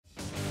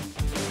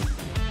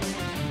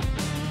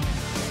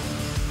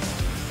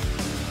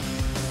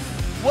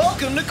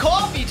Welcome to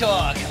Cawffee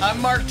Tawk.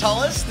 I'm Mark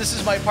Tulloss. This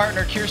is my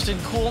partner, Kirsten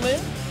Kuhlmann.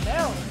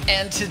 Hello.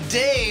 And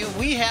today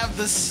we have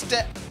the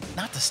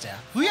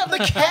we have the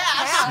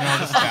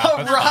cast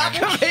of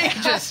Rock of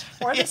Ages.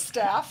 Or the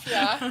staff,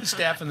 yeah. The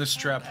staff and the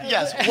strep.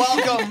 Yes,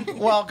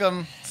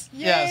 welcome.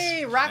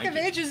 Yay, Yes. Rock of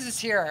Ages is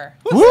here.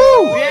 Woo!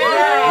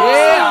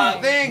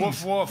 Yeah.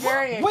 Woof woof.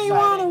 Very exciting. We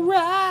want to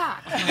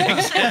rock.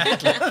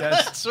 Exactly.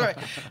 That's right.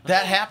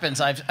 That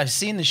happens. I've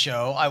seen the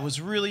show. I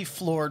was really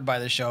floored by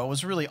the show. It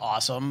was really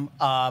awesome.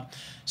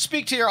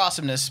 Speak to your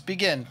awesomeness.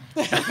 Begin.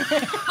 Oh,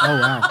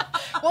 wow.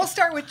 We'll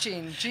start with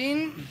Gene.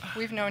 Gene,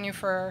 we've known you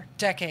for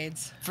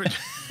decades.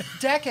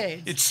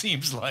 Decades. It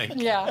seems like.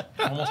 Yeah,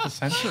 Almost a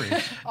century.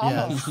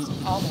 almost.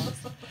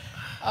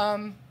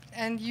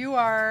 And you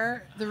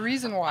are the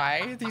reason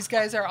why these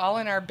guys are all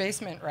in our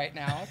basement right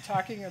now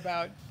talking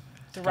about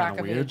the Rock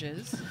of weird.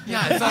 Ages.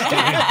 Yeah, I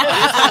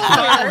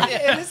thought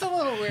It is a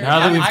little weird. Now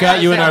that we've got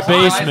you in our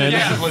basement.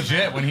 Yeah. This is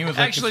legit. When he was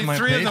actually like,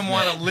 three of them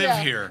want to live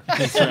Yeah. here.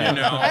 That's You right.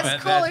 know,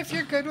 That's cool if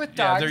you're good with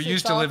yeah, dogs. they're It's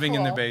used to all living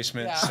in the cool.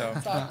 basement. Yeah, So,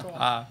 it's all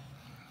cool.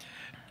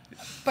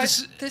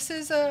 But this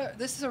is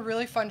a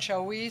really fun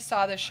show. We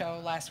saw the show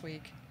last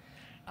week.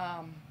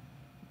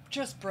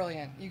 Just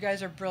brilliant. You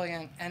guys are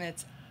brilliant, and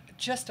it's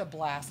just a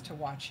blast to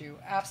watch you.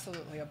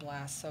 Absolutely a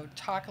blast. So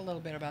talk a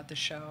little bit about the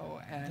show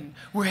and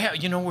we're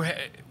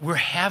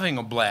having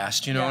a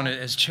blast, you know. Yeah. And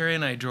as Sherrie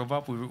and I drove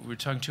up, we were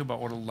talking too about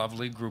what a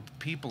lovely group of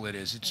people it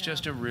is. It's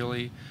just a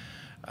really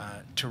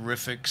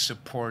terrific,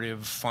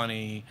 supportive,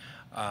 funny,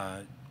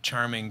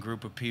 charming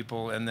group of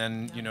people. And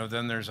then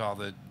then there's all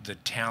the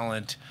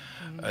talent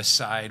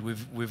aside.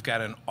 We've got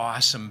an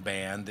awesome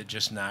band that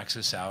just knocks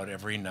us out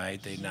every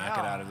night. They knock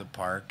it out of the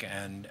park,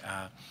 and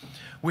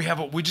we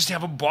just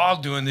have a ball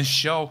doing this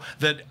show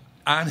that.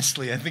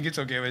 Honestly, I think it's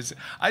okay.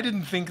 I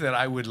didn't think that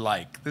I would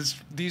like this.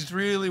 These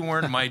really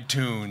weren't my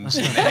tunes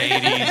in the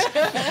 ¡80s.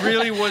 It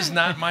really was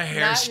not my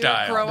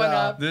hairstyle. growing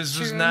up This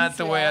was tunes, not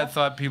the way I yeah.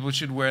 thought people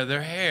should wear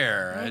their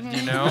hair,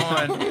 you know.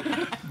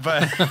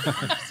 But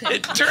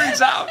it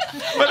turns out,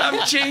 but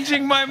I'm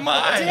changing my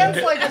mind.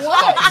 Dan's like,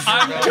 what?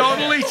 I'm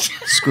totally.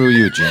 Screw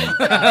you, Gene.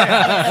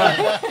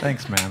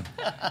 Thanks, man.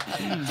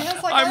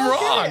 Dan's like, I'm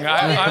okay,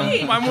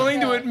 wrong. I'm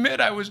willing to admit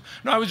I was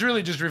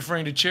really just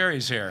referring to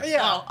Cherry's hair.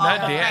 Yeah.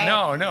 Not Dan.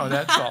 No,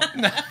 that's all.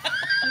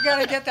 You got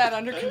to get that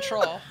under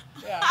control.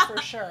 Yeah, for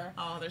sure.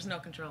 Oh, there's no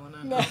control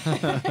in it.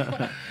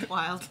 It's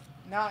wild.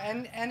 No,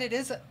 and it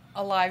is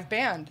a live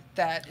band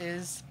that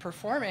is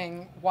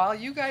performing while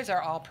you guys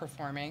are all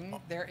performing.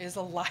 There is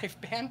a live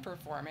band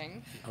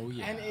performing. Oh,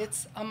 yeah. And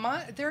it's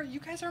you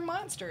guys are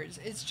monsters.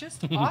 It's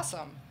just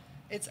awesome.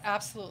 It's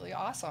absolutely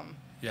awesome.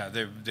 Yeah,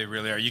 they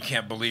really are. You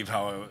can't believe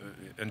how,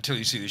 until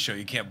you see the show,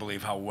 you can't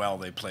believe how well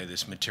they play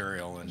this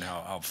material and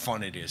how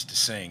fun it is to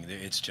sing.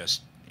 It's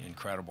just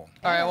incredible.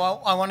 All right,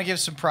 well, I want to give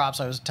some props.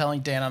 I was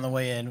telling Dan on the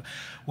way in.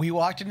 We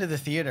walked into the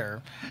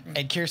theater,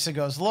 and Kirsten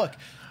goes, "Look,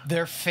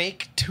 they're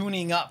fake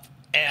tuning up."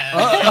 And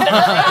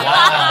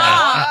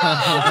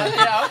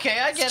yeah, okay,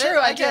 I get It's it. true,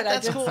 I get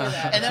that's did cool. see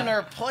that. And then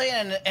they're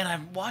playing, and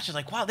I'm watching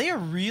like, wow, they are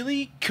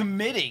really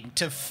committing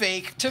to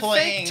fake To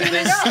playing fake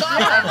this tuning up. stuff.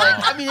 I'm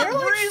like, I mean, it They're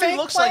like really fake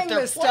looks like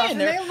they're this stuff,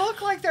 playing. and they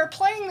look like they're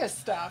playing this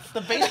stuff.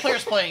 The bass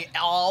player's playing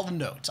all the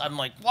notes. I'm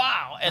like,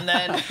 wow. And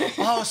then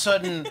all of a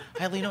sudden,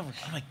 I lean over.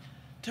 I'm like,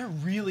 they're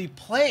really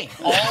playing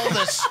all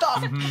this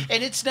stuff.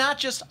 And it's not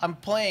just I'm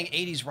playing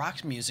 80s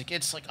rock music.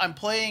 It's like I'm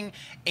playing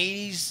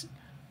 80s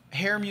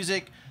hair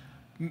music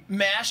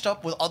mashed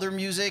up with other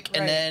music.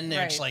 And then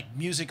there's like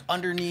music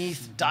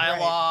underneath,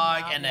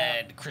 dialogue, and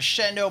then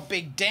crescendo,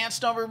 big dance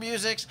number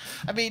musics.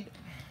 I mean,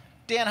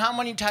 Dan, how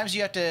many times do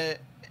you have to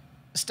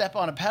step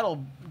on a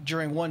pedal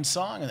during one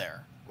song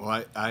there?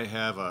 Well, I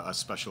have a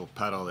special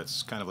pedal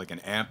that's kind of like an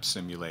amp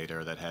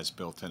simulator that has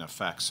built-in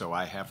effects, so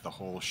I have the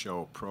whole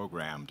show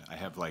programmed. I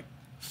have like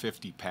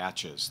 50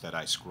 patches that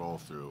I scroll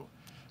through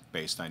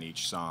based on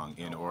each song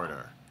in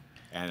order.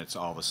 And it's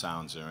all the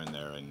sounds are in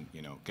there, and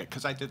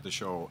because I did the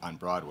show on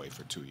Broadway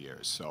for 2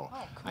 years, so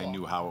I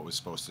knew how it was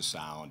supposed to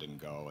sound and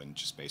go, and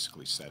just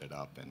basically set it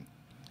up. And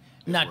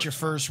Not your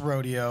first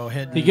rodeo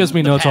hitting. He gives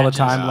me notes all the patches.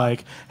 time,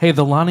 like, "Hey,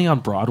 the Lonny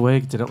on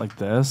Broadway did it like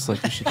this.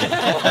 Like, you should get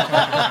it."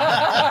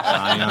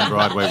 Lonny on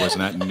Broadway was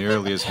not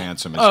nearly as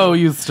handsome as Oh,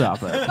 you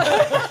stop it.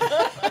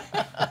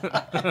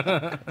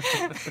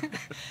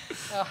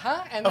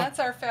 And that's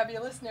our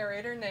fabulous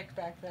narrator, Nick,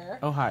 back there.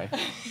 Oh, hi.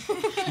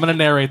 I'm going to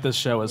narrate this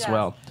show as Yes.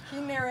 well. He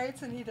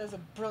narrates, and he does a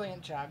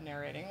brilliant job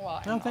narrating,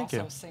 and thank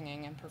also you.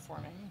 singing and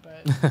performing,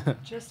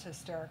 but just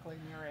hysterically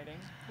narrating.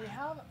 We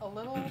have a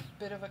little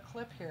bit of a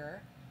clip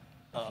here.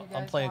 If you I'll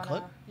guys play a wanna-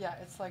 clip? Yeah,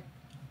 it's like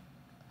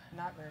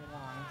not very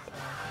long.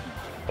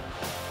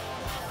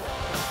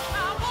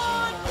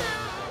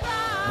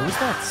 Who's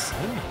that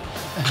singing?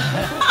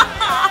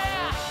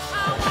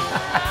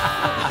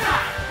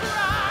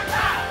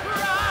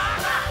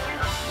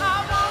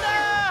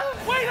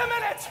 Wait a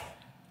minute!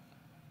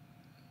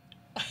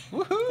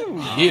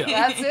 Woohoo! Yeah.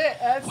 That's it.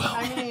 That's,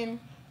 I mean,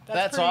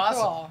 That's pretty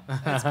awesome. Cool.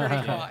 That's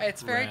pretty cool.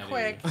 It's very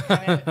quick,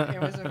 and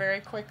it was a very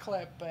quick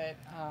clip. But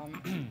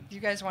if you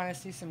guys want to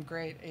see some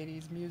great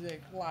 '80s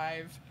music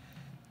live,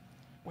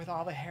 with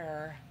all the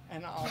hair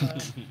and all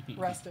the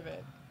rest of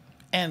it,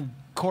 and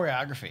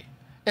choreography.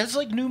 It's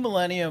like New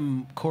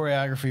Millennium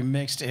choreography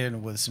mixed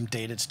in with some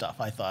dated stuff.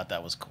 I thought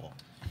that was cool.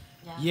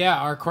 Yeah,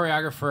 our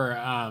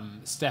choreographer,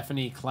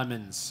 Stephanie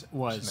Clemens,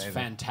 was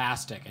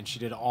fantastic, and she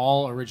did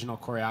all original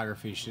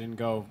choreography. She didn't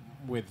go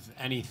with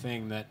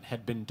anything that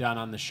had been done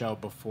on the show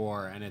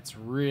before, and it's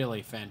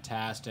really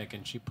fantastic.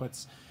 And she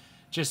puts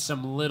just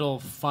some little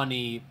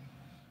funny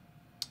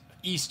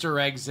Easter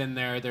eggs in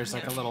there. There's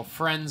like a little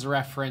Friends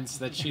reference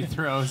that she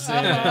throws in.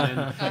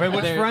 And wait,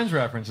 which Friends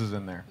references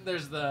in there?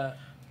 There's the...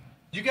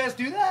 You guys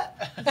do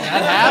that? That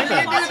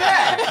happened. do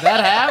that?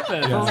 That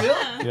happened. For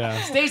real?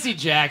 Yeah. Stacey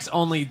Jaxx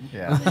only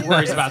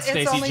worries about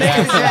Stacey only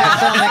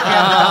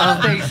Jaxx.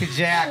 Stacey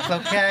Jaxx,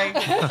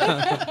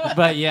 okay?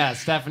 But yeah,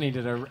 Stephanie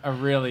did a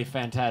really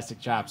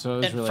fantastic job. So it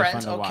was And really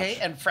Friends fun to okay?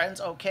 watch. And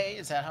Friends okay?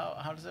 Is that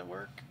how does it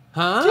work?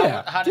 Huh?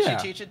 Yeah. How did yeah.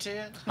 she teach it to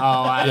you? Oh,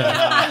 I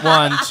don't know.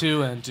 1,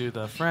 2, and do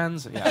the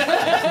Friends.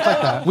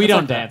 Yeah. We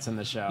don't dance in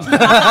the show.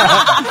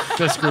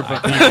 This group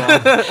of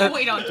people.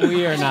 We don't.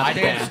 We are not I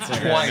danced dancers.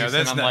 twice, No, and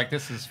that's I'm not- like,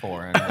 this is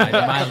foreign. I might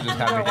as well just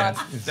have me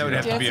dance. That would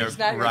have to be Dancing's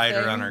not a your rider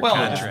thing. on our Well,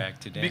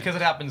 contract today. because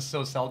it happens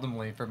so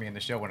seldomly for me in the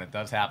show. When it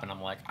does happen,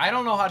 I'm like, I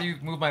don't know how to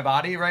move my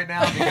body right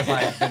now because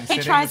I've been He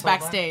sitting tries this whole time.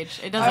 backstage.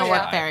 It doesn't Oh,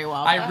 yeah. work very well.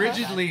 I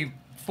rigidly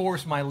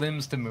force my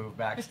limbs to move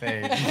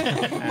backstage. we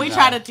And,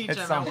 try to teach it's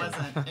him. something.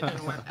 It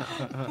didn't work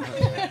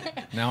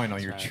out. Now I know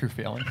your true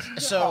feelings.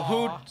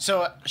 So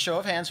show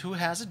of hands, who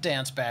has a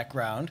dance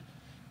background?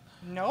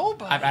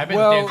 nobody. I've been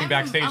Well- dancing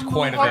backstage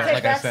quite a bit, Okay,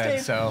 like I said.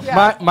 backstage, So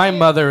yeah. My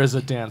mother is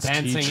a dance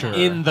Dancing teacher.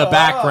 in the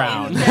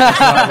background.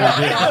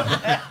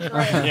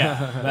 Right.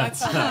 Yeah,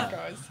 That's how that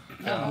goes.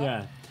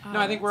 yeah. No,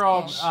 I think we're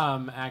all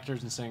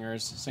actors and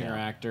singers,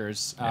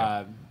 singer-actors,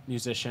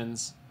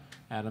 musicians.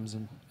 Adam's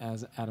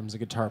a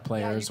guitar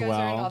player Yeah, you as guys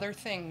well. are in other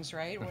things,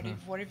 right?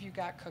 What have you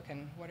got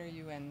cooking? What are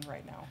you in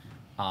right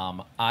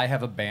now? I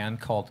have a band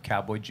called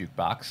Cowboy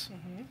Jukebox,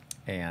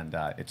 and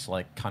it's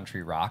like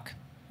country rock.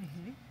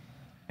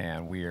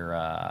 And we're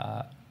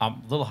I'm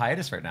a little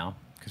hiatus right now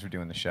because we're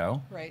doing the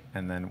show. Right.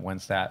 And then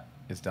once that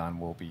is done,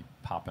 we'll be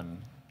popping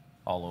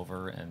all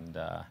over and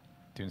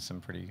doing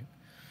some pretty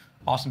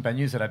awesome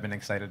venues that I've been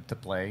excited to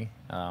play.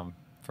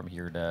 From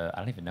here to I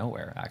don't even know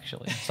where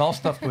actually. It's all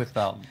stuff with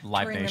Live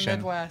Touring Nation. the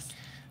Midwest.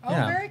 Oh,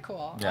 Yeah. very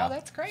cool. Yeah. Oh,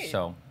 that's great.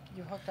 So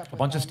you hooked up a with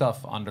bunch of them.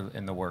 stuff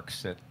in the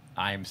works that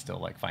I'm still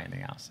like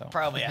finding out. So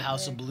Probably a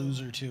House of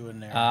Blues or two in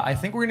there. I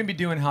think we're going to be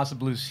doing House of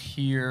Blues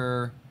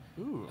here.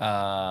 Ooh.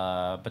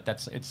 But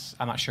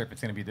I'm not sure if it's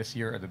going to be this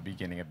year or the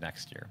beginning of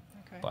next year.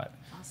 Okay. But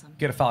Awesome.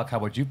 get a follow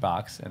Cowboy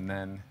Jukebox, and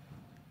then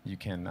you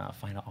can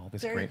find out all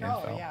this There you great go.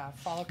 info. Yeah,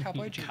 follow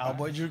Cowboy Jukebox.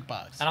 Cowboy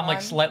Jukebox. And I'm like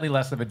On- slightly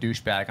less of a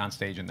douchebag on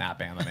stage in that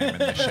band than I am in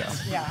this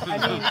show. Yeah, I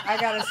mean, I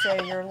gotta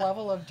say, your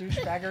level of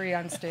douchebaggery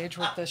on stage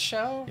with this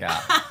show, Yeah,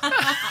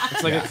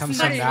 It's like it comes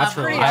so Pretty-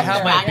 naturally. pretty I up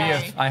have there. my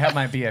Yeah. I have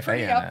my BFA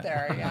pretty in up it.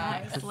 there.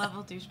 Yeah, Next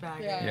level douchebag.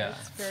 yeah, Yeah.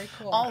 it's very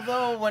cool.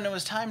 Although when it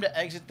was time to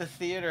exit the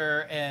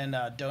theater and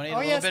donate Oh, a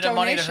little yes, bit of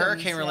money to donations,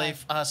 hurricane yeah.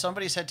 relief,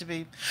 somebody said to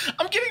me,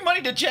 "I'm giving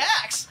money to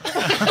Jaxx."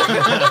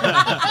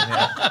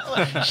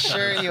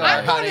 Sure you are,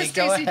 I'm going honey. to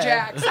Go Stacey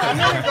ahead. Jaxx. I'm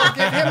gonna go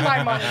give him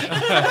my money.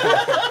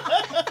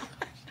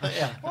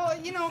 Yeah. Well,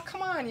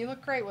 come on, you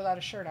look great without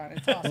a shirt on.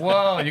 It's awesome.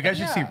 Whoa, you guys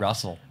should see Yeah.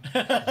 Russell.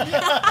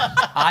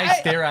 I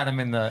stare at him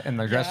in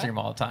the dressing room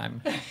all the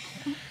time.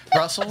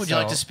 Russell, would you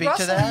like to speak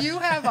Russell, to that? you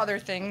have other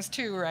things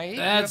too, right?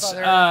 That's you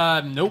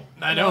have other... nope,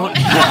 I don't.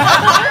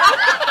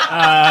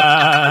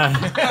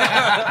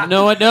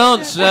 No, I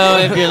don't. So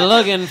if you're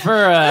looking for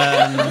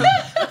an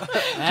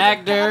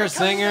actor,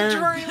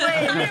 singer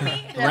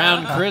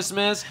around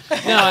Christmas,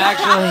 no,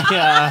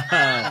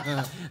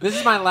 actually, this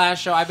is my last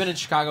show. I've been in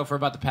Chicago for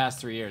about the past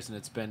 3 years, and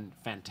it's been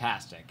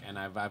fantastic. And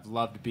I've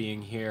loved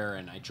being here.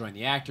 And I joined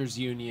the Actors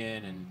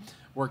Union and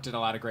worked at a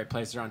lot of great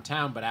places around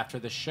town. But after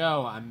the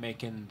show, I'm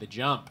making the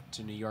jump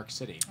to New York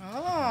City.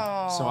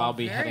 Oh, So I'll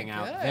be very heading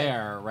out good.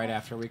 there right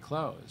after we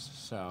close.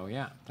 So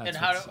yeah. That's And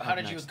how, what's how up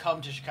did you next.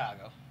 come to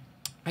Chicago?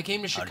 I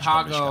came to How did you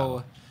come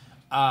to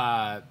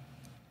Chicago,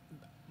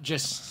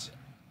 just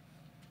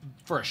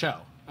for a show.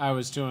 I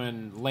was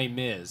doing Les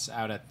Mis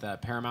out at the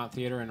Paramount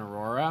Theater in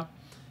Aurora,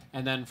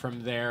 and then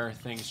from there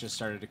things just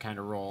started to kind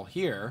of roll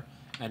here,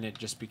 and it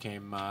just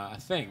became a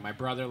thing. My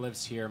brother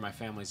lives here. My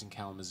family's in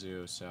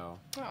Kalamazoo, so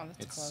Oh,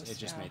 that's close, it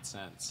just yeah. made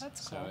sense.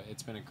 That's So cool.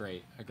 it's been a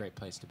great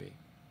place to be.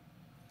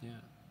 Yeah.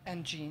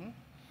 And Gene,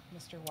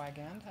 Mr.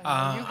 Weygandt.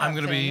 I know you I'm have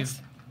going to be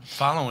things.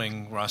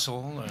 following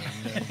Russell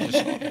and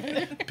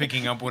just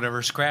picking up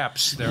whatever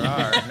scraps there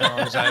are. You know,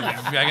 'cause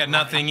I got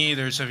nothing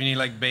either, so if you need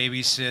like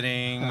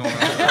babysitting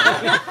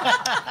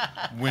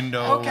or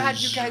windows. Oh God,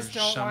 you guys or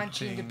don't want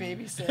Gene to something.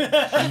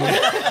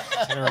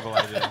 babysit. Terrible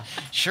idea.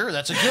 Sure,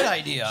 that's a good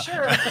idea.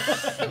 Sure.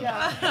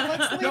 Yeah.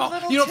 Let's leave No,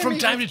 little you know, from Timmy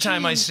time to with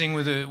time, I Gene. sing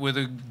with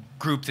a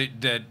group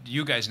that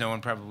you guys know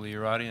and probably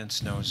your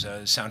audience knows,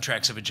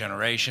 Soundtracks of a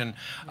Generation.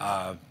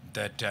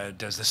 that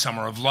does the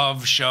Summer of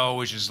Love show,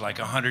 which is like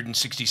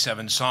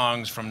 167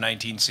 songs from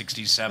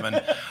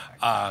 1967.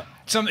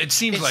 It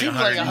seems like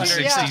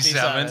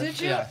 167. Did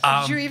you?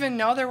 Yeah. Did you even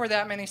know there were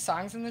that many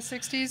songs in the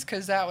 '60s?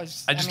 Because that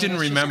was. I just mean,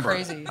 didn't it's remember.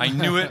 Just crazy. I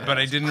knew it, but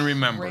I didn't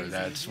remember. Crazy.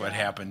 That's what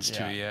happens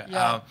to you.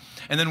 Yeah.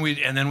 And then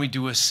we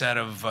do a set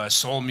of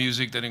soul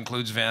music that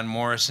includes Van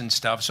Morrison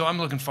stuff. So I'm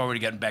looking forward to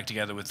getting back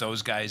together with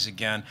those guys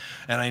again.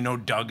 And I know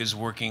Doug is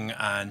working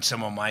on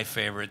some of my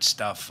favorite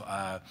stuff.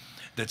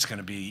 That's going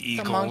to be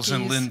Eagles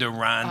and Linda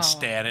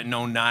Ronstadt.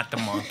 No, not the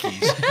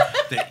Monkees.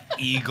 The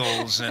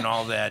Eagles and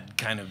all that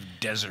kind of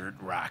desert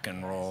rock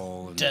and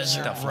roll and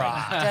stuff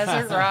like that.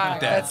 Desert rock.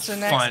 That's the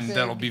next fun. big...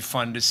 That'll be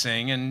fun to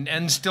sing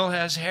and still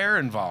has hair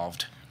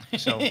involved.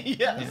 So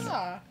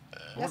yeah.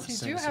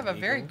 Yes, you do have a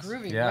very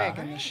groovy wig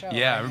in the show.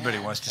 Yeah, everybody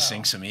wants to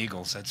sing some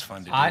Eagles. That's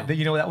fun to do.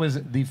 You know, that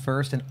was the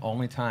first and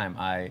only time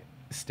I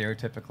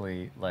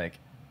stereotypically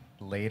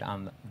laid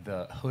on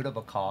the hood of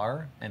a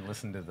car and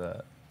listened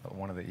to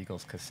one of the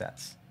Eagles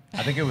cassettes.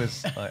 I think it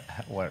was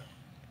what,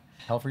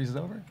 Hell Freezes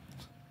Over.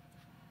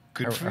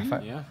 Good for you.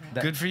 Yeah.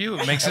 Good for you.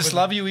 It makes us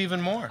love you even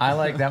more.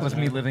 That was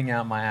me living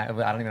out I don't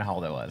even know how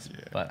old I was,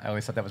 but I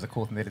always thought that was a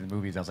cool thing they did in the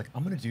movies. I was like,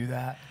 I'm gonna do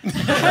that.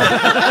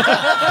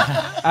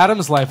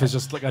 Adam's life is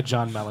just like a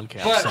John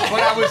Mellencamp. But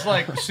I was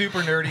like super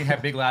nerdy,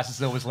 had big glasses,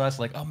 so it was less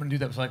like I'm gonna do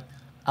that. It was like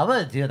I'm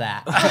gonna do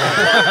that.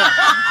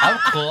 I'm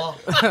cool.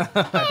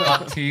 I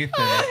buck teeth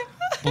and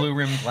blue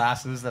rimmed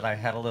glasses that I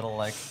had a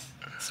little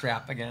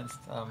strap against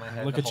my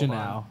head. Look at you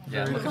now.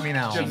 Yeah, look at me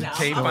now.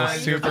 Tape on,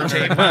 super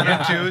tape on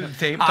it too.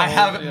 Tape. I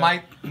have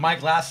my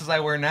glasses I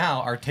wear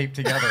now are taped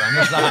together on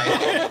the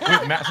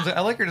side.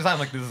 I like your design.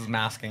 Like, this is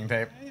masking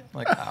tape.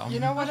 Like, oh. You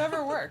know,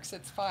 whatever works,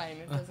 it's fine.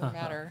 It doesn't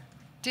matter.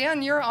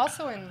 Dan, you're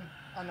also in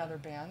another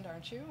band,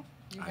 aren't you?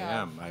 I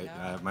am. I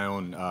have my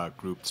own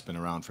group that's been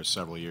around for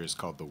several years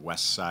called the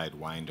West Side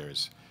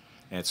Winders.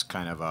 And it's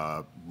kind of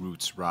a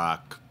roots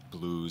rock,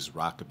 blues,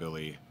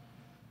 rockabilly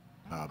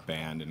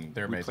band, and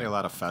we play a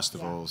lot of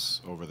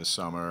festivals over the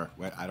summer.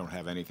 I don't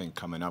have anything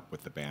coming up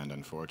with the band,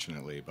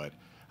 unfortunately, but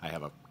I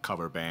have a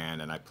cover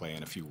band and I play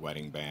in a few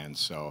wedding bands,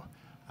 so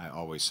I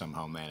always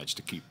somehow manage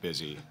to keep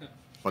busy.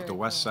 But the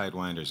West Side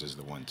Winders is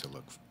the one to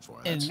look for.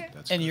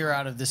 And you're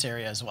out of this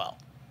area as well.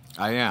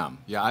 I am.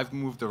 Yeah, I've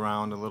moved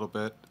around a little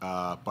bit,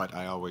 but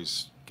I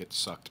always get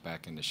sucked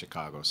back into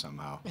Chicago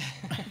somehow.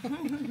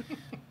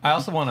 I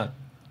also want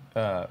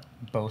to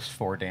boast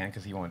for Dan,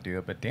 because he won't do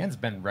it, but Dan's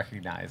been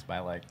recognized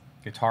by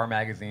guitar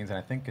magazines, and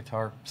I think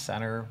Guitar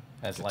Center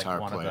as Guitar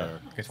one player,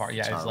 of the guitar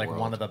World.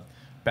 One of the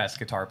best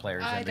guitar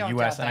players in the don't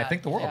U.S. doubt and I that.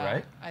 think the world,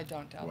 right? I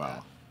don't doubt that.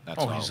 Wow. That's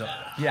Oh, all. he's up.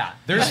 Yeah,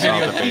 there's That's all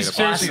videos. debatable.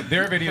 Seriously,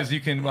 there are videos you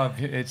can.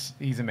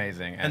 He's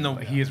amazing, and And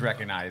he is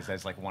recognized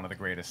as one of the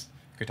greatest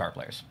guitar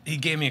players. He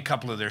gave me a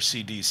couple of their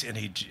CDs, and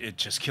it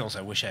just kills.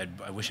 I wish I'd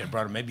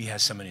brought him. Maybe he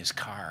has some in his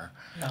car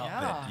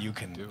that you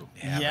can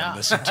have and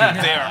listen to.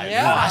 They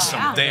are awesome.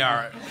 Yeah. They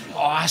are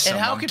awesome.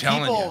 And how I'm can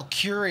telling people you.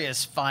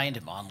 curious find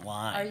him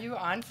online? Are you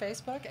on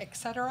Facebook,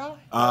 etc.?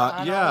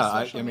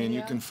 I mean,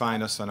 you can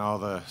find us on all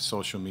the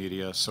social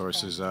media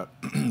sources. The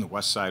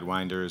West Side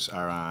Winders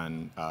are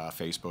on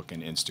Facebook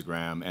and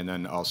Instagram, and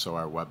then also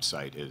our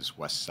website is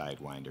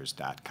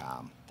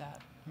westsidewinders.com. That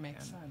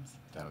makes sense.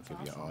 That'll give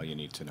you all you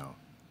need to know.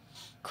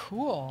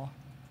 Cool.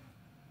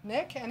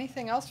 Nick,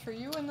 anything else for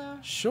you in the...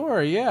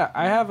 Sure, yeah.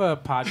 I have a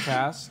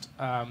podcast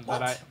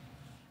that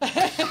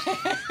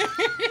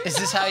Is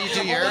this how you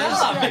do yours?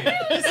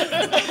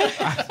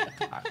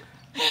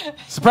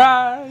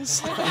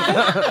 Surprise!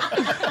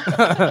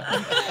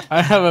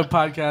 I have a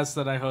podcast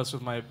that I host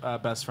with my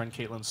best friend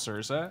Caitlin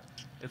Surza.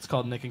 It's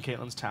called Nick and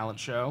Caitlin's Talent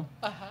Show.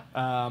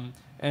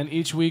 And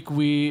each week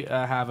we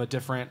have a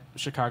different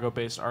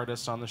Chicago-based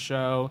artist on the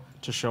show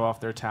to show off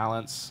their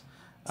talents.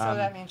 So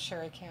that means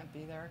Sherrie can't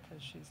be there because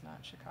she's not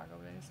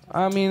Chicago-based?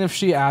 I mean, if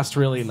she asked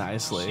really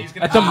nicely. She's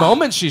gonna At the have-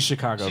 moment, she's She's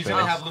Chicago-based.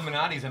 gonna have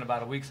Illuminati's in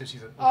about a week, so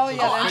she's. Oh,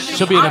 yeah.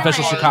 She'll be an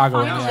official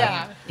Chicagoan.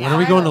 Yeah. When are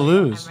we going to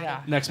lose?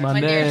 Yeah. Next Monday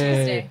or Monday.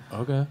 Tuesday.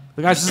 Okay.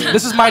 But guys,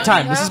 this is my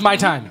time. This is my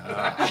time.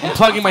 I'm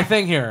plugging my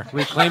thing here.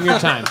 Reclaim your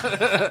time.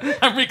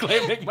 I'm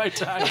reclaiming my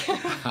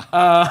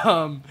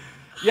time.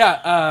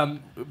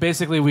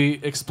 Basically,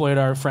 we exploit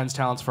our friends'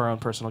 talents for our own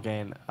personal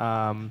gain.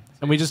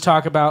 And we just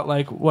talk about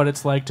what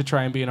it's like to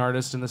try and be an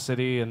artist in the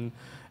city and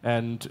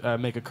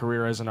make a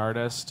career as an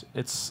artist.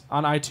 It's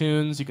on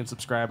iTunes. You can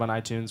subscribe on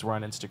iTunes. We're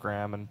on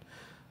Instagram. And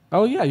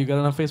you got it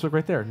on Facebook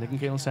right there. Nick and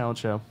Caitlin's Talent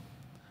Show.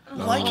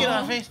 Like it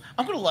on Facebook.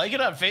 I'm gonna like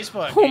it on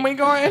Facebook. Oh my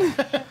god!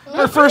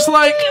 Our first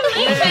like.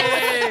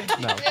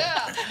 No.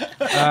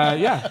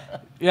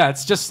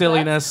 It's just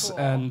silliness, cool.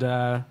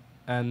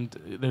 and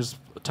there's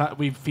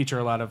we feature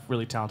a lot of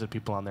really talented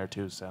people on there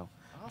too. So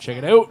check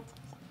it out.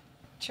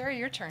 Sherrie,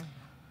 your turn.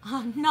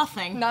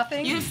 Nothing.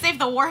 Nothing? You saved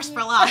the worst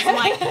for last.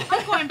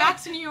 I'm going back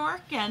to New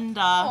York and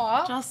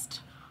Aw.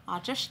 just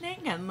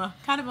auditioning and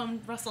kind of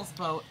on Russell's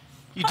boat.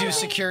 You do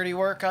security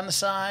work on the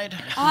side?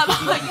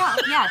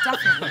 Yeah,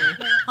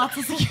 definitely. Lots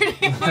of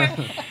security work.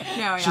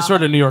 No, She's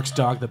sort of New York's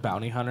Dog the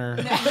Bounty Hunter.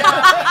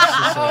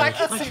 I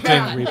can see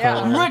that. repo Yeah.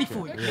 I'm ready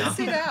for you. I can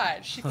see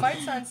that. She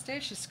fights on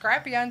stage. She's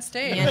scrappy on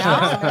stage. You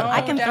know? No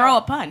I can doubt. throw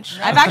a punch.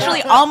 I've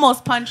actually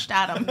almost punched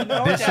at him.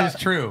 No This doubt. is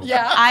true.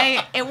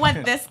 Yeah. It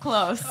went this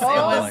close. Oh,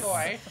 It was.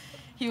 boy.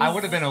 He was I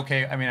would have been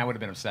okay. I mean, I would have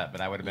been upset, but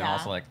I would have been Yeah.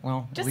 also like,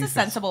 well, at just a least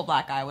it's- sensible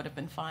black guy would have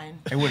been fine.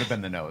 It would have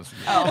been the nose.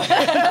 Oh.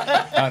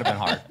 That would have been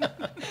hard.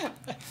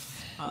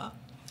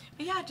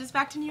 But yeah, just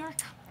back to New York.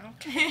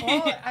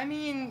 Well, I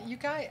mean, you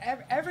guys,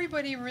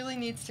 everybody really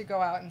needs to go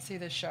out and see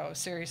this show.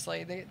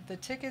 Seriously, the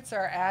tickets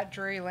are at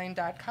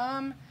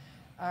drurylane.com.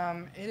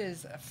 It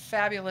is a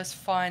fabulous,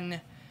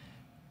 fun,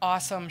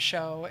 awesome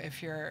show.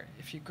 If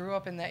you grew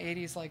up in the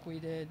 '80s like we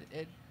did,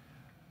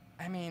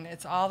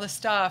 it's all the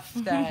stuff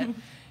that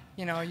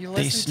you They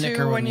listened snicker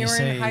to when when you you were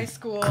say in high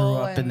school. grew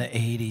up in and- the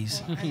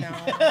 80s.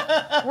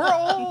 I know. We're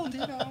old,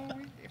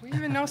 We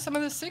even know some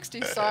of the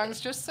 60s songs,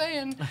 just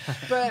saying.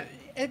 But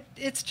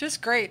it's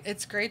just great.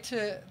 It's great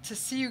to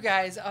see you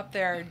guys up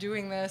there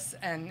doing this,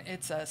 and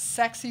it's a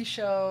sexy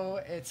show.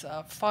 It's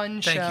a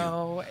fun Thank you.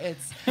 show.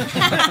 It's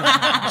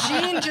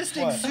Gene just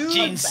exudes.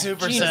 Gene's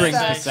super Gene sexy. brings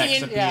the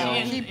sex appeal. Yeah,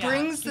 he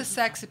brings the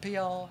sex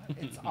appeal.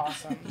 It's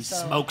awesome. He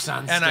So- smokes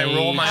on stage. And I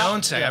roll my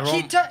own sack. I roll.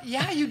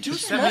 you do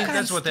smoke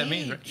That's on what that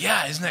means. stage. Right?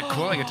 Yeah, isn't that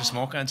cool? I get to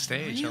smoke on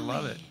stage. I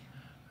love it.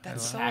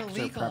 That's so Actor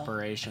illegal.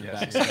 preparation.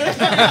 Yes.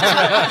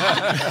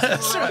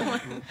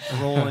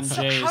 Rolling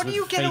J's How do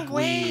you with get fake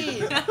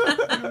away?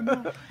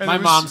 weed. My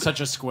mom's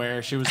such a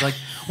square. She was like,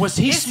 "Was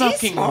he Is he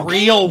smoking smoking?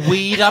 real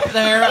weed up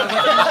there?" I was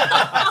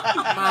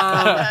like,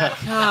 Mom,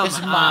 come It's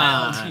on.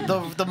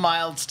 mild. The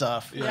mild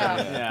stuff. Yeah.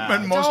 Yeah.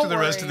 And most Don't of the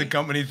rest of the worry.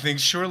 company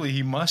thinks surely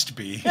he must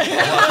be.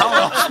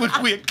 How else would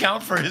we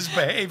account for his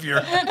behavior?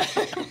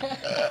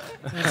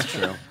 That's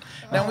true.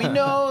 Now we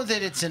know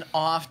that it's an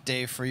off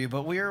day for you,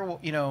 but we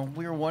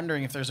were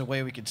wondering if there's a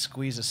way we could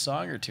squeeze a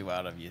song or two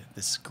out of you.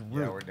 This group.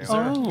 Yeah, we're doing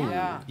Oh.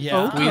 Yeah.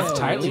 Yeah. Squeezed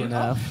tightly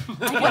enough.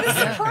 What a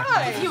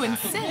surprise. You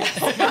insist.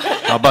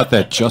 How about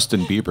that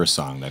Justin Bieber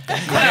song? That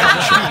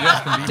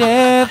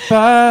Dead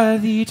by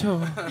the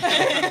toe.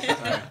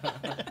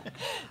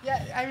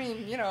 Yeah, I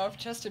mean, if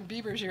Justin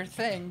Bieber's your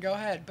thing, go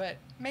ahead. But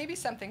maybe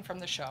something from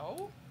the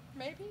show,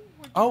 maybe?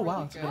 Would be Oh, really wow,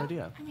 that's a good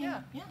idea.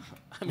 Yeah.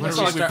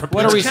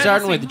 What are we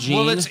starting with, Gene?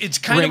 Well, it's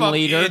kind of up,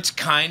 Ringleader? it's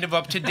kind of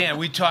up to Dan.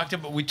 We talked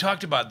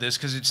about this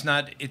because it's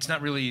not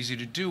really easy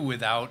to do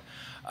without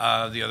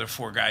the other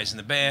four guys in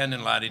the band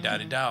and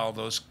la-di-da-di-da, all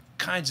those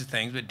kinds of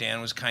things. But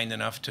Dan was kind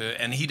enough to,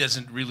 and he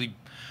doesn't really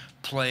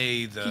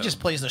play the. He just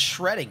plays the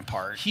shredding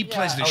part. He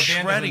plays the Yeah.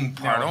 shredding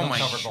part. Oh my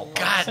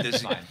God!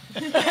 This,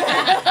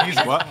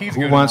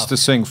 Who wants to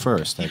sing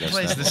first? I he guess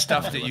plays that's the what-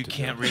 stuff that's that what you to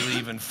can't do. really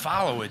even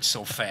follow. It's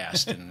so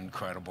fast and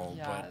incredible.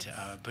 Yes.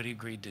 But he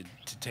agreed to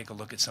take a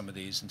look at some of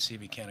these and see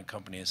if he can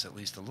accompany us at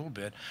least a little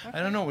bit.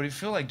 I don't know. What do you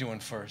feel like doing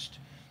first?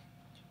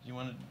 Do you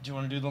want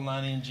to do the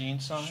Lonny and Gene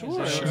song?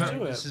 Sure, Is that let's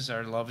do it. This is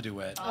our love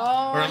duet,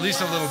 Oh, or at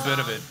least a little bit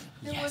of it.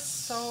 It was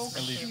so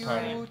At least cute.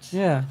 part of it.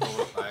 Yeah.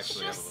 I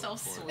actually have a So little chord.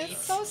 sweet.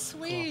 It's so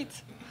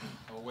sweet.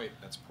 Oh wait,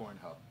 that's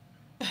Pornhub.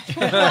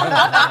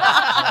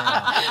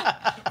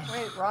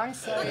 Wait, wrong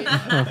side.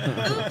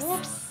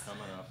 Oops.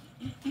 Coming up.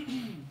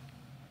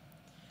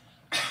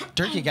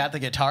 Dirk, you got the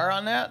guitar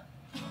on that?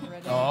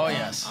 Ready? Oh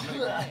yes. I'm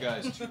gonna give you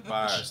guys 2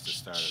 bars to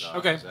start it off.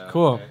 Okay, Is that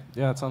cool. okay?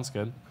 Yeah, that sounds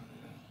good.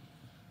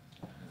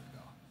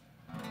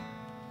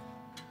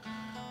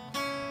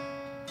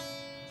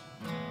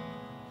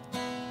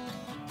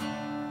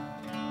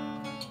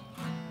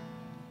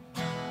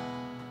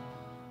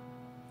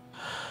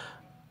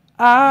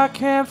 I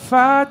can't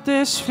fight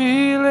this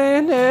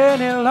feeling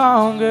any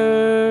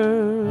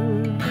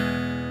longer.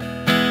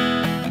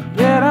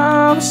 Yet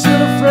I'm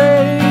still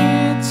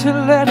afraid to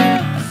let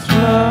it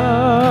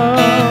flow.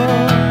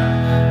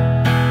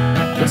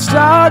 What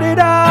started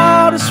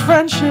out as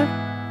friendship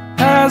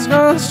has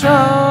grown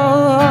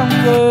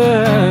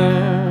stronger.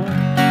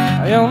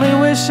 I only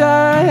wish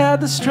I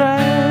had the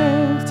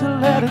strength to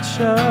let it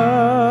show.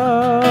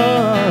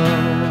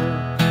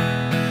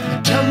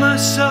 Tell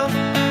myself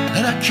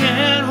that I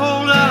can't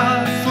hold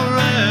out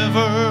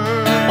forever.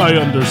 I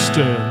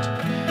understand.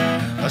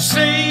 I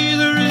say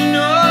there is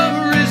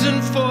no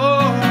reason for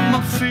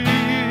my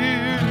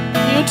fear.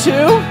 You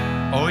too?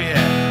 Oh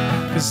yeah.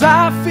 'Cause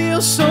I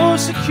feel so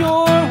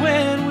secure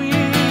when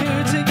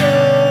we're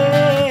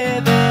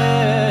together.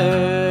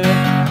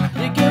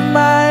 You give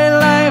my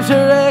life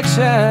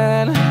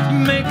direction.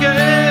 Make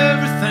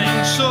everything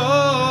so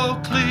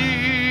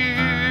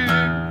clear.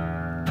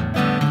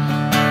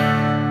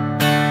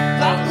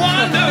 I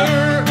wonder,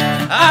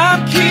 I'm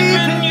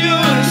keeping you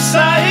in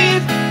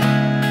sight.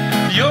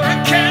 You're a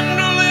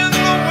candle in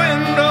the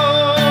window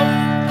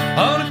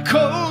on a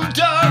cold,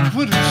 dark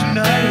winter's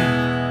night.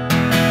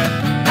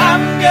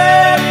 I'm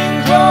getting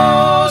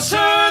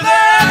closer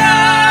than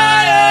I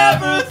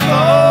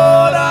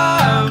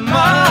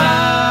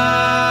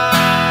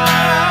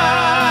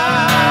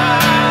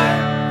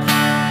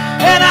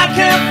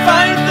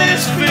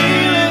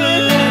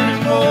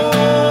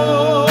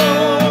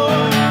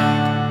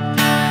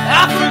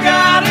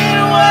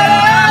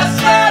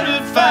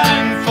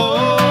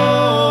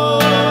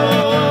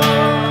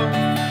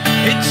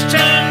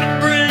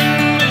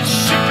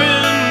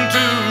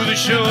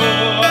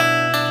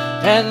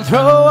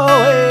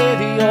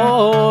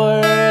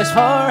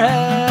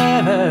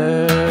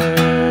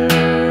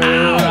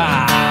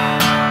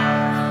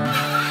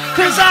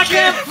 'cause I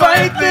can't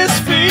fight this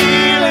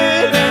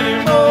feeling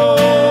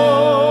anymore.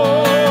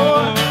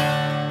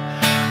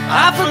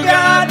 I've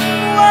forgotten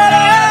what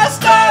I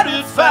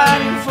started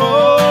fighting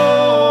for.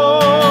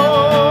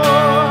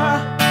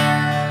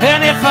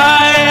 And if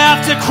I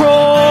have to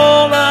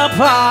crawl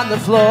upon the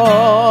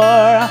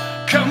floor,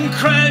 come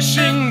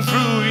crashing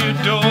through your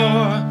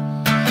door,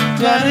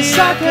 Daddy,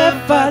 I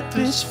can't fight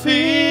this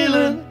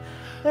feeling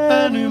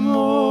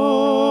anymore.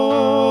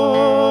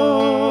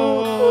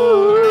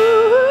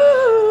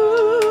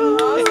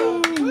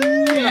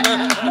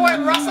 Boy,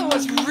 Russell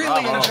was really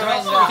enjoying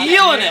that.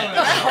 Feeling it.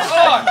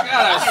 Oh, God,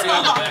 I was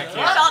feeling it back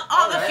here. Felt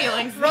all the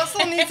feelings.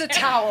 Russell needs a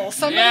towel.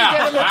 Somebody Yeah.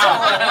 get him a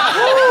towel.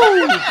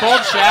 Woo,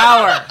 cold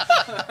shower.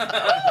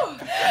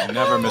 I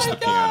never missed the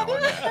piano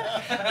on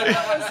that.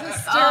 That was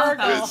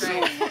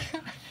hysterical.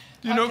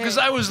 You know, because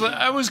I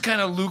was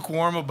kind of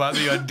lukewarm about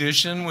the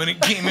audition when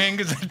it came in,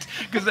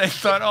 because I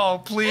thought, oh,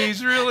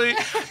 please, really?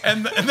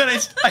 And then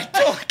I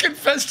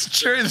confessed to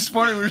Sherrie this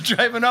morning, we were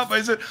driving up,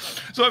 I said,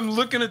 so I'm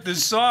looking at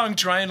this song,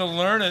 trying to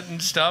learn it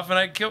and stuff,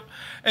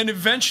 and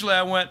eventually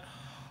I went,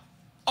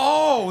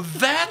 oh,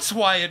 that's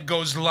why it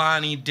goes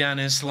Lonny,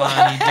 Dennis,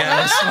 Lonny,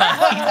 Dennis,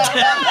 Lonny,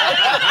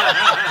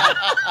 Dennis.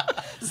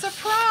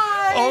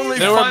 Surprise! Only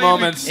There were funny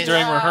moments because-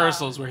 during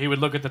rehearsals where he would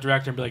look at the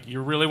director and be like, "You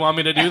really want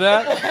me to do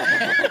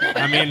that?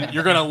 I mean,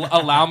 you're gonna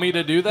allow me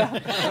to do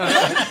that?"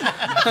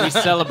 We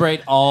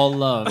celebrate all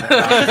love.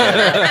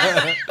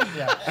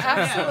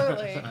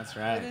 Absolutely. That's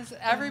right. It is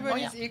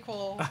everybody's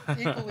equally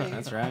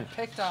That's right.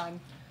 picked on.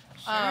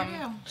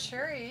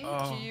 Sherrie,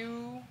 Oh.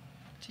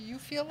 do you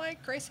feel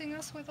like gracing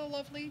us with a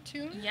lovely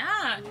tune?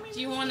 Yeah. Do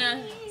you want to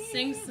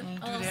sing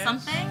a little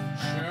something?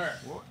 Sure.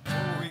 What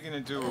are we gonna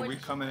do? Are we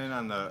coming in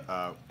on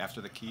the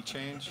after the key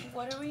change?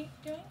 What are we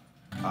doing?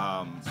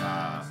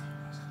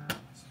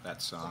 That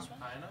song.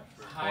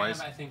 High Boys?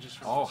 enough, I think, just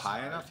for Oh,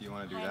 high enough. You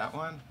want to do that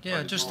one? Yeah, Or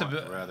did just you a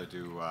bit. Rather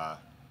do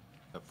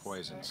the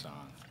Poison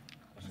song.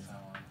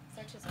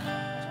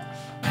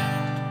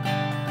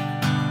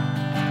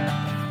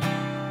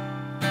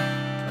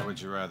 What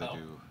would you rather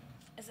do?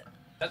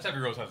 That's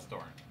Every Rose Has a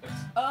Thorn.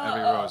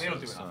 Every Rose They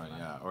don't is do a Thorn, enough.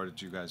 yeah. Or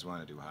did you guys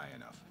want to do High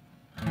Enough?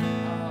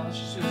 Let's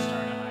just do the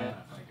start at high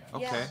enough, I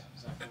guess. Okay.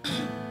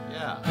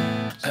 Yeah.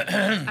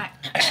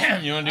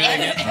 You want to do it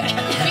again?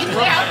 We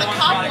clear out the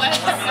cobwebs.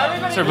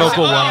 It's our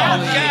vocal one. God,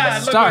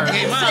 look Start. what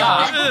came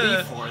out.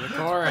 before the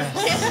chorus.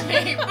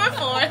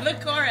 Before the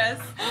chorus.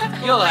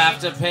 You'll have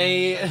to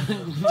pay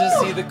to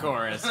see the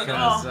chorus,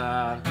 because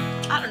I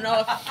don't know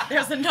if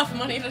there's enough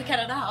money to get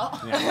it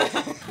out.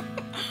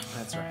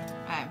 that's right.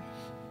 Okay.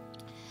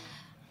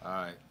 All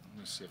right. Let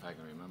me see if I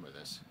can remember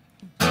this.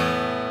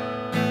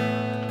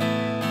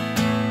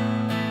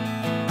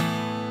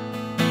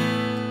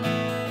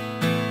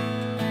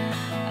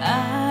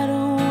 I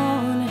don't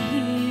wanna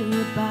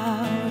hear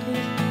about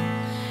it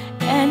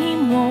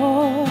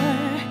anymore.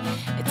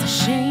 It's a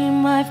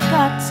shame I've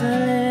got to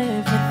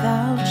live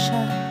without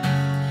you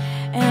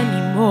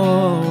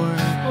anymore.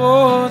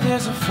 Oh,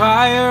 there's a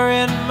fire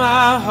in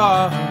my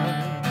heart,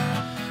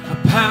 a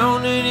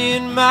pounding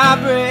in my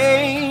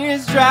brain.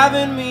 It's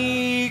driving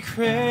me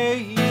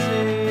crazy.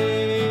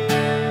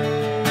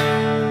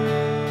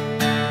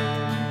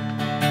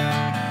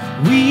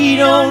 We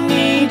don't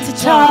need to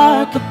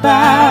talk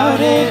about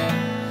it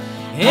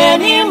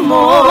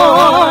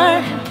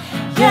anymore.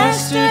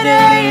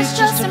 Yesterday is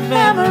just a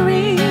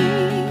memory.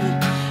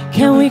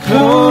 Can we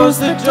close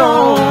the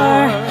door?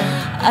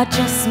 I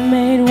just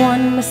made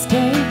one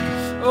mistake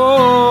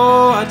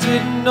Oh, I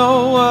didn't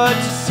know what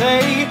to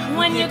say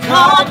when you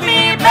called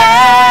me baby.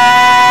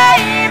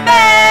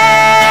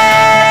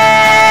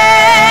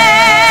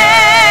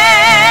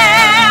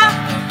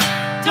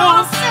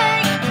 Don't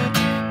say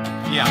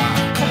Yeah.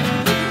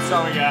 That's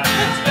all we got.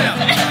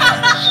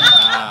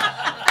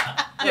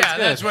 Yeah,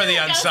 that's where the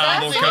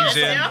ensemble comes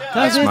in.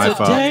 That's my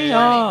fault. Day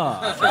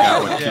off. I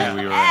forgot what key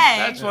we were in.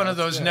 That's one of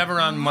those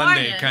never on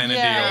Monday Morning. kind of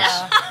Yeah.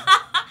 deals.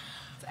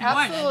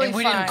 Absolutely And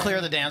we fine. didn't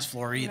clear the dance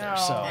floor either, No.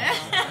 so.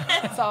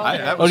 It's all That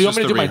good. was Oh, do you want just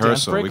me to a do my dance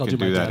rehearsal. break? We I'll can do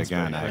my do that dance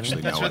again. break. I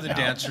actually That's know where it the now.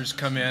 dancers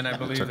come in, I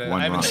believe. took That. one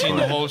I haven't wrong seen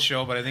the chord. whole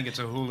show, but I think it's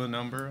a hula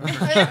number.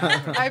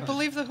 I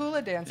believe the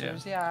hula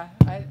dancers. Yeah.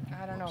 I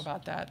don't know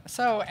about that.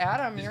 So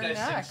Adam, you're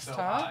next,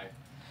 huh?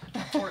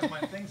 Of course, my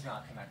thing's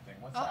not connecting.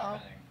 What's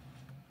happening?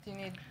 Do you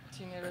need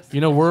us?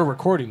 You know we're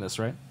recording this,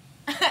 right?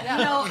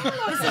 No,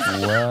 this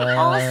is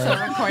also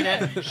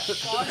recorded.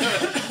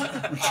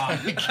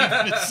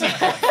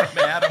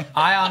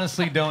 I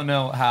honestly don't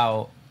know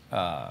how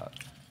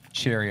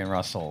Sherrie and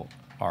Russell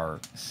are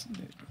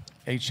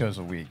 8 shows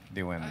a week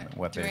doing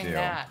what they Doing do.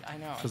 that, I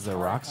know. Because they're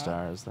rock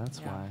stars. That's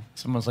why.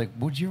 Someone's like,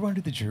 "Would you want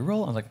to do the Drew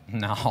roll?" I was like,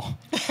 "No,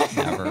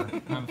 never.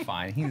 I'm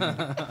fine."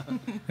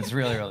 It's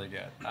really, really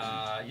good.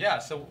 Yeah.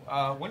 So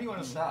when do you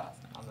want to stop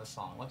on this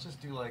song? Let's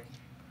just do like.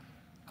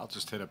 I'll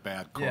just hit a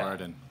bad chord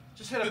Yeah. and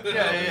Just hit it.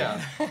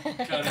 Yeah.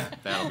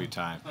 that'll be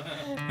time.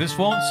 This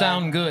won't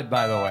sound good,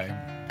 by the way.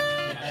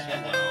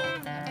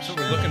 That's what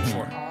we're looking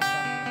for.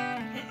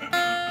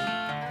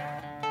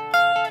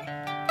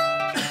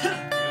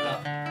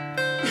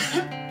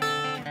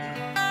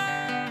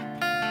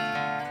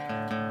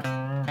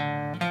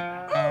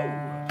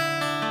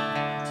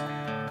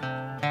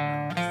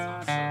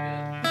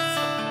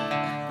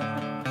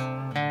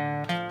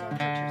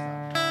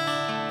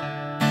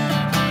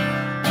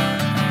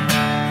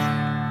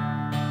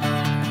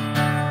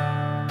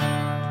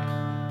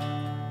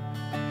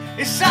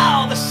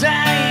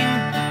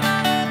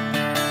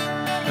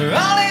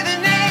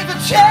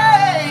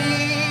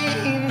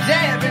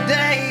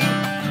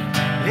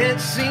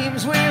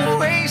 seems we're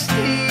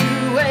wasting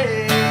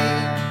away.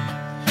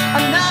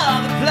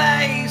 Another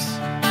place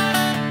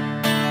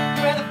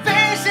where the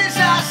faces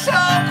are so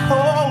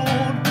cold.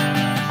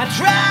 I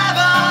drive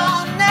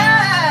all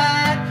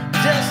night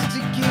just to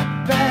get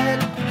back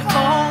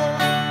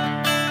home.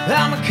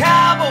 I'm a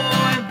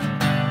cowboy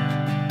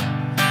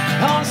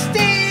on a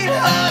steel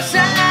horse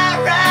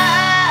I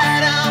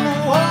ride.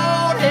 I'm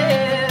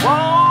wanted,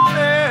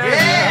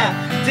 yeah,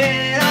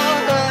 dead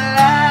or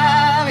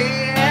alive.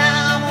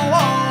 Yeah, I'm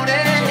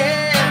wanted,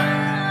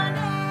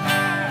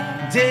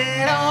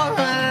 dead or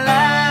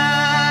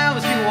alive.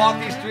 Let's keep walk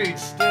these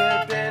streets.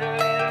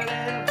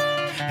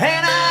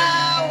 And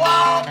I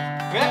walk,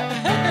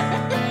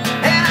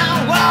 and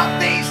I walk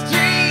these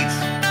streets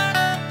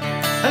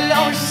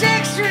along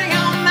 6th Street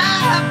on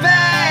my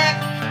back.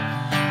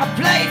 I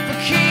play for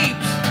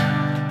keeps,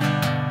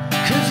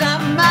 'cause I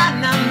might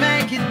not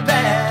make it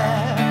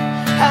back.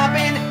 I've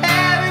been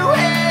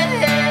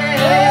everywhere,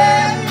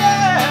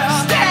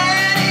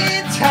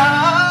 standing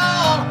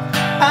tall.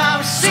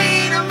 I've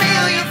seen a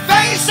million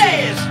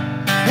faces,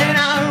 and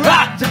I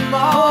rocked them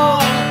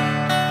all.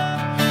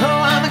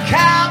 Oh, I'm a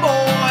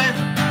cowboy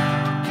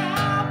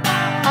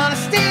on a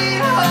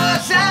steel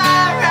horse I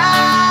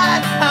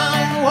ride.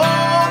 I'm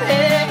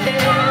wanted,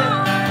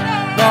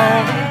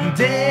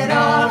 dead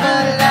or alive.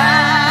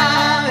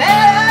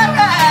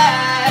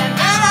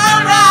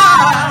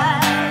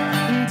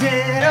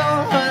 Dead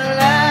or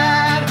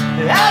alive.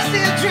 I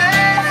still drive.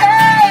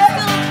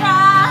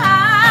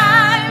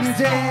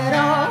 Dead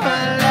or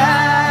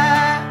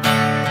alive.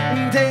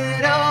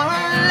 Dead or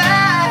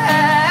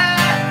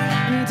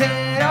alive.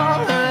 Dead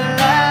or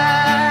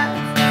alive.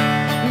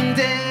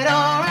 Dead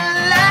or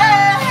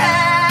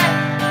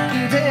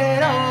alive.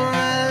 Dead or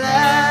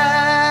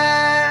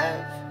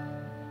alive.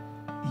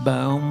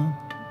 Boom.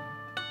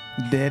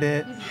 Did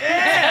it.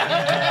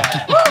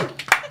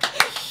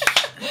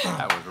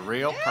 That was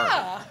real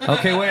perfect.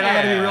 Okay, wait, I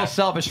gotta be real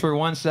selfish for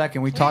 1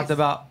 second. We talked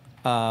about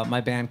my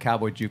band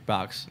Cowboy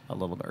Jukebox a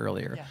little bit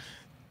earlier. Yes.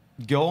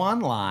 Go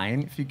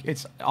online.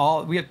 It's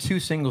all. We have 2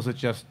 singles that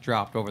just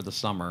dropped over the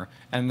summer,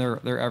 and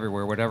they're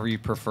everywhere. Whatever you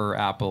prefer,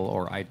 Apple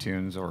or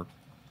iTunes or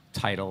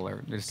Tidal,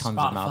 or there's tons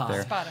of them out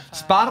there.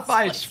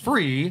 Spotify is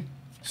free,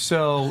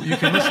 so you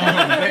can listen to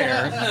them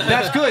there.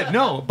 That's good.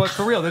 No, but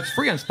for real, that's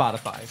free on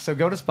Spotify. So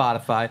go to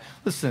Spotify.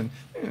 Listen,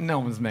 no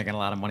one's making a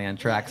lot of money on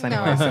tracks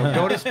anyway. So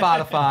go to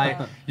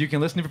Spotify. You can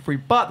listen to it for free,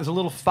 but there's a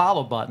little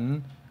follow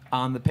button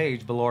on the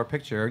page below our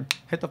picture.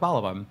 Hit the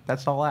follow button.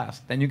 That's all I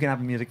ask. Then you can have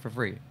the music for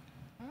free.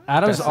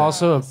 Adam's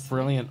also a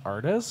brilliant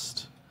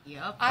artist.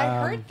 Yep. I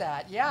heard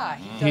that. Yeah,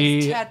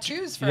 he does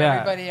tattoos for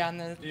everybody on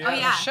the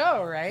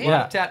show, right? A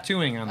lot of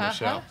tattooing on the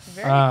show.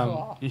 Very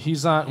cool.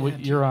 He's on.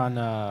 You're on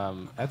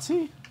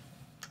Etsy.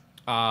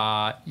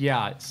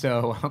 Yeah.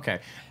 So okay.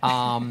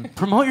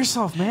 Promote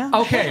yourself, man.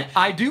 Okay,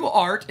 I do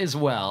art as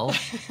well,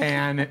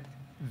 and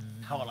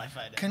How will I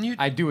find it? Can you?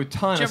 I do a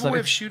ton Do you of have a stuff. way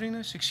of shooting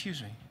this?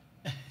 Excuse me.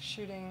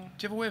 Shooting.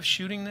 Do you have a way of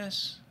shooting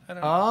this? I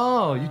don't know.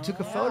 Oh, you took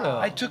a photo.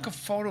 I took a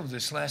photo of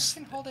this last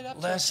You can hold it up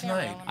to last the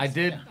camera. night. I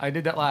did. I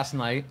did that last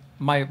night.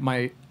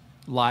 My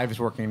live is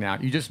working now.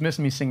 You just missed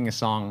me singing a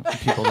song to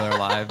people that are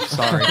live.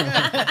 Sorry.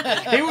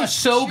 It was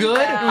so good.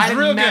 I didn't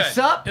real mess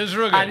good. up. It was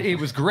real good. It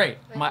was great.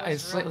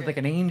 It's like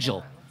an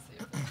angel.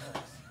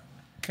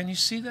 Can you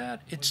see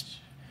that? It's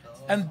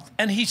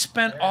and he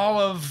spent all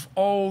of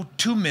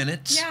 2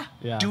 minutes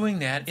Yeah. doing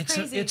that.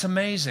 crazy. It's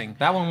amazing.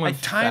 That one I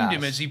went timed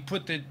him fast. as he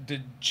put the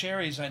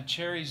cherries on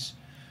Cherry's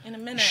In a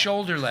minute.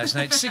 shoulder last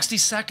night. 60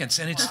 seconds,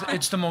 and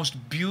it's the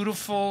most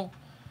beautiful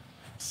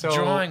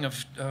drawing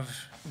of.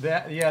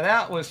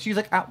 That was. She's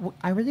like,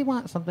 I really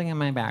want something in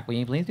my back. Will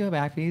you please do a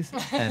back piece?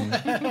 And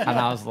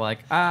I was like,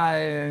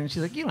 and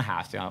she's like, you don't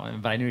have to.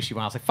 But I knew she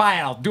wanted. I was like, fine,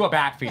 I'll do a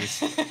back piece.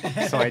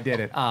 So I did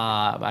it.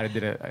 I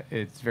did it.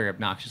 It's very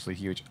obnoxiously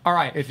huge. All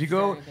right, if you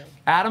go,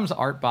 Adam's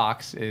art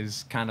box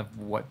is kind of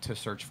what to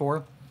search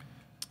for.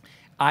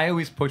 I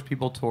always push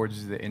people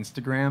towards the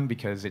Instagram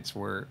because it's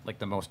where like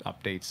the most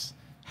updates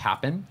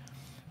happen.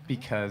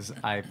 Because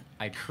I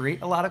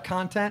create a lot of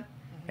content,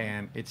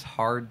 and it's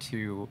hard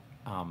to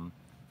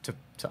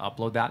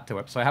upload that to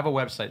it. So I have a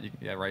website,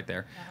 right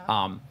there,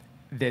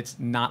 that's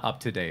not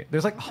up to date.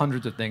 There's like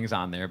hundreds of things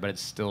on there, but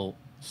it's still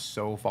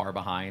so far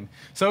behind.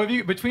 So if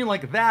you between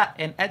like that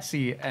and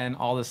Etsy and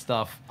all this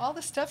stuff, All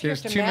the stuff you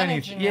there's have to too many.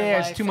 manage in your Yeah,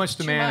 life, it's too much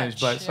to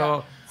manage. much, But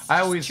so I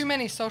Just always too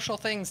many social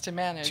things to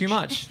manage. too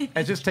much.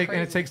 It just takes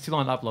and it takes too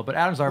long to upload. But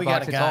Adam's art We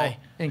got box, a it's all guy.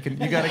 You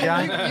got a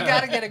guy. You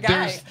got to get a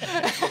guy.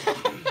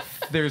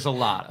 There's a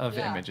lot of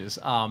Yeah. images,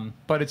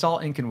 but it's all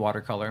ink and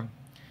watercolor.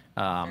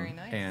 Very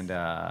nice. And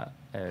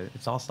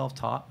it's all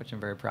self-taught, which I'm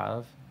very proud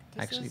of.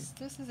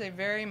 This is a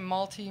very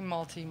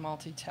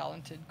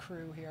multi-talented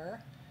crew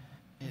here.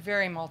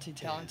 Very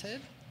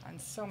multi-talented on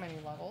so many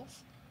levels.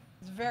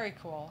 It's very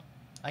cool.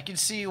 I can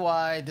see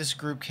why this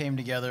group came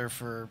together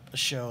for a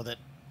show that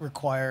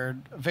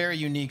required a very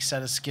unique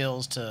set of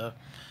skills to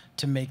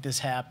make this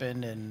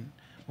happen, and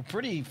we're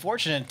pretty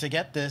fortunate to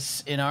get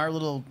this in our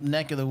little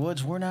neck of the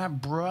woods. We're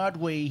not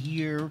Broadway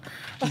here,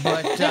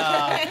 but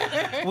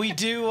we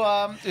do.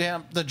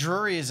 The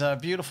Drury is a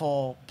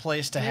beautiful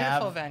place to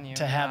have venue,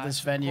 this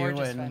venue, and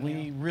venue.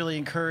 we really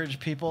encourage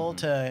people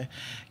to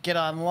get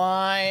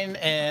online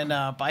and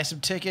buy some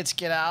tickets,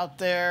 get out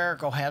there,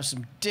 go have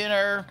some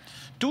dinner,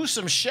 do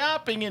some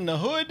shopping in the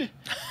hood.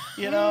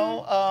 You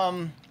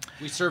know.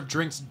 We serve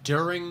drinks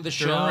during the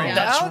show.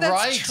 That's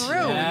right.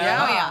 True.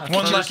 Yeah.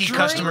 One lucky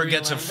customer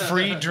gets a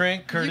free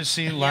drink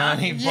courtesy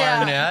Lonny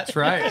Barnett. That's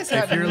right.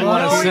 If you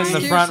want to sit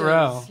in the front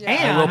row,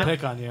 And we'll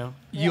pick on you.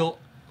 You'll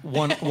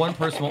one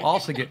person will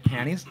also get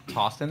panties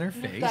tossed in their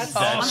face. That's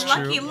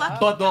Lucky, true. lucky.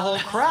 But the whole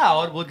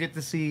crowd will get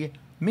to see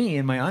me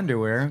in my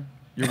underwear.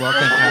 You're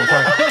welcome.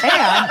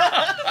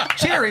 And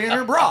Sherrie in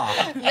her bra.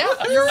 Yeah,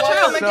 you're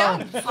welcome So-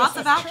 again. Lots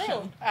of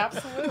action.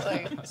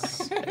 Absolutely.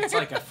 It's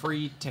like a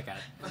free ticket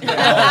with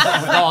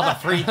all the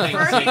free things.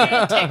 you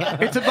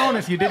get. It's a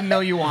bonus you didn't know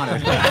you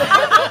wanted.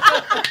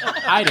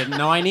 I didn't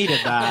know I needed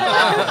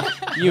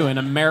that. You in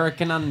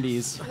American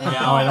undies.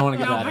 Yeah, I don't want to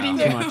give that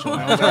out too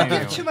much. Thank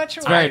Give you. too much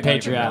away. It's very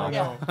patriotic.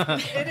 Yeah.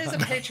 It is a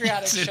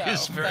patriotic show. It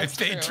is very That's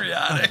true.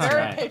 patriotic. Very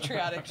Right.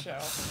 patriotic show.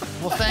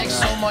 Well, thanks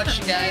so much,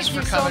 you guys, Thank for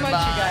you so coming much,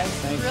 by. you guys.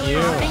 Thank Really you.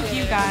 appreciate Thank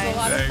you, it. guys. It was a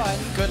lot of fun.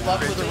 Good luck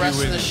with the rest of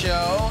with the you.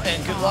 show,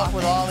 and good luck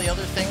with all the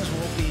other things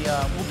we'll be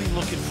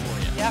looking for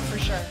you. Yeah, for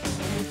sure.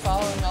 We'll be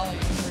following all of you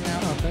for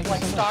now,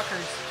 like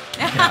stalkers.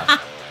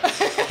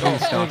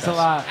 Thanks a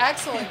lot.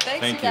 Excellent. Thanks,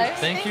 Thank you you. guys.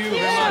 Thank you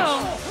Thank very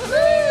much.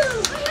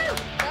 Woo!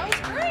 That was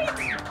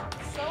great.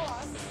 So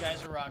awesome. You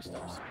guys are rock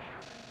stars.